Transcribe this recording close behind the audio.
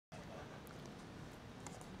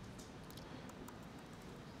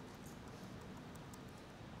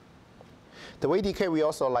The weight decay, we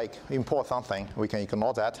also like import something. We can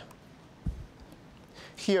ignore that.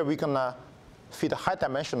 Here we're gonna fit a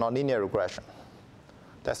high-dimensional linear regression.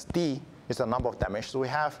 That's D is the number of dimensions we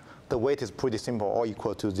have. The weight is pretty simple, all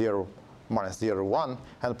equal to 0 minus 0, 1,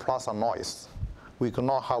 and plus some noise. We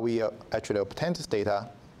ignore how we actually obtain this data.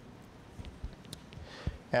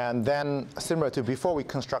 And then, similar to before, we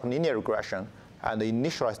construct linear regression and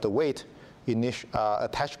initialize the weight,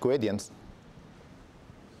 attach gradients.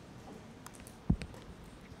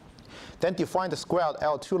 Then define the squared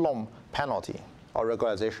L2 long penalty, or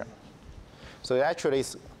regularization. So it actually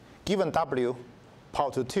is given W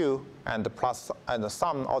power to 2 and the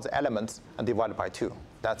sum of the elements and divided by 2.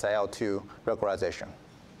 That's L2 regularization.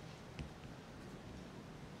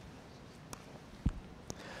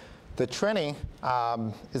 The training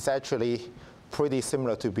is actually pretty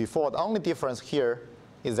similar to before. The only difference here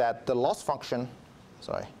is that the loss function,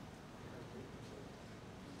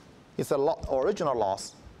 is the original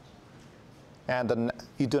loss. And then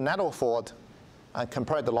you do network forward and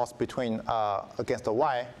compare the loss between against the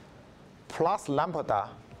y plus lambda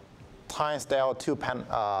times the L2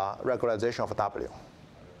 regularization of W.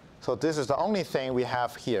 So this is the only thing we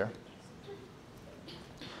have here.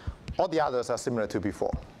 All the others are similar to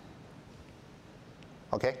before.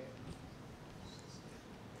 Okay?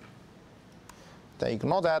 Then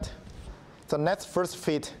ignore that. So let's first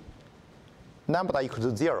fit lambda equal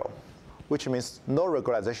to 0, which means no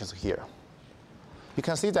regularizations here. You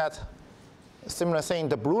can see that similar thing,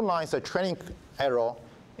 the blue line is the training error,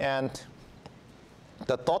 and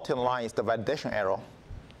the dotted line is the validation error.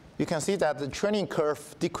 You can see that the training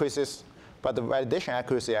curve decreases, but the validation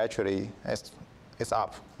accuracy actually is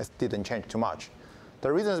up. It didn't change too much.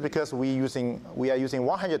 The reason is because we are using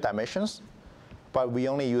 100 dimensions, but we're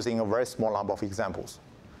only using a very small number of examples.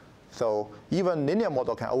 So even linear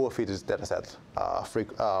model can overfit this data set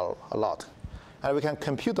a lot. And we can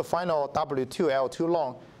compute the final W2 L2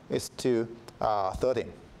 long is to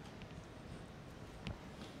 13.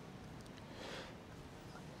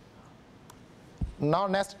 Now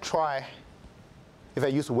let's try if I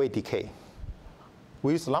use weight decay.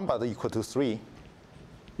 We use lambda equal to 3.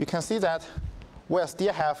 You can see that we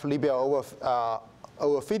still have Libya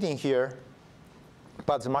overfitting here,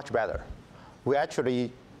 but it's much better. We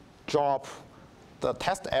actually drop the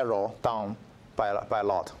test error down by a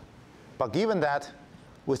lot. But given that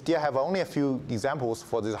we still have only a few examples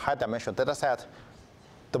for this high-dimensional data set,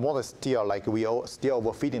 the model is still like still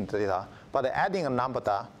overfitting the data. But adding a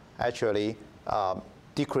lambda actually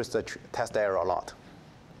decreased the test error a lot.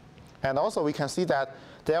 And also we can see that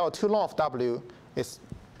the L2 long of W is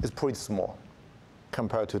pretty small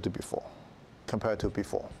compared to before.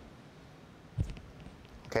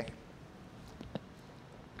 Okay.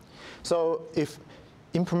 So if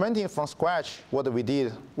implementing from scratch, what we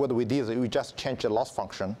did is we just changed the loss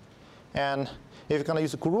function. And if you're going to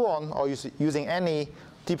use Gluon or using any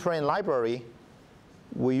deep learning library,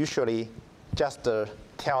 we usually just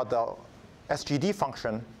tell the SGD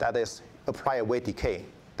function that is apply a weight decay.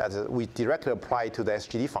 That is, we directly apply to the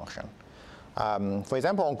SGD function. For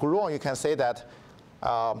example, on Gluon, you can say that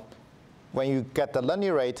when you get the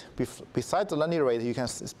learning rate, besides the learning rate, you can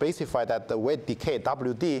specify that the weight decay,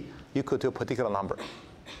 WD, equal to a particular number.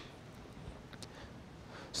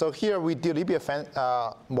 So here we do a little bit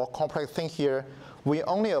more complex thing here. We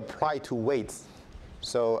only apply to weights.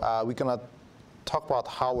 So we're going to talk about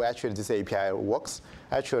how actually this API works.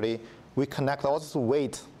 Actually, we connect all this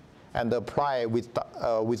weight and apply with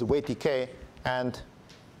weight decay. And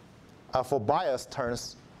for bias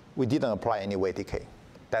terms, we didn't apply any weight decay.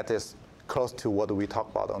 That is close to what we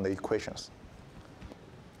talked about on the equations.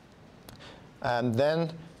 And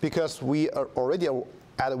then, because we are already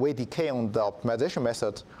add weight decay on the optimization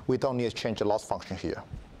method, we don't need to change the loss function here.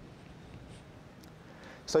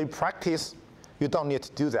 So in practice, you don't need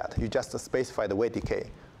to do that. You just specify the weight decay.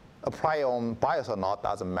 Apply on bias or not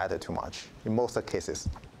doesn't matter too much in most cases.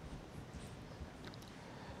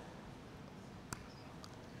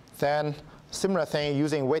 Then similar thing,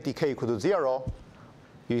 using weight decay equal to 0,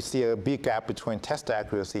 you see a big gap between test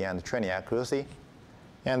accuracy and training accuracy.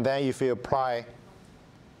 And then if you apply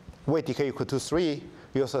weight decay equal to 3,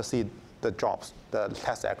 you also see the drops, the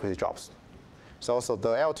test accuracy drops. So also the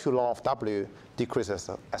L2 long of W decreases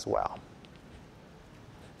as well.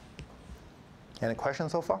 Any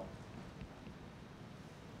questions so far?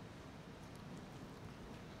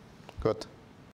 Good.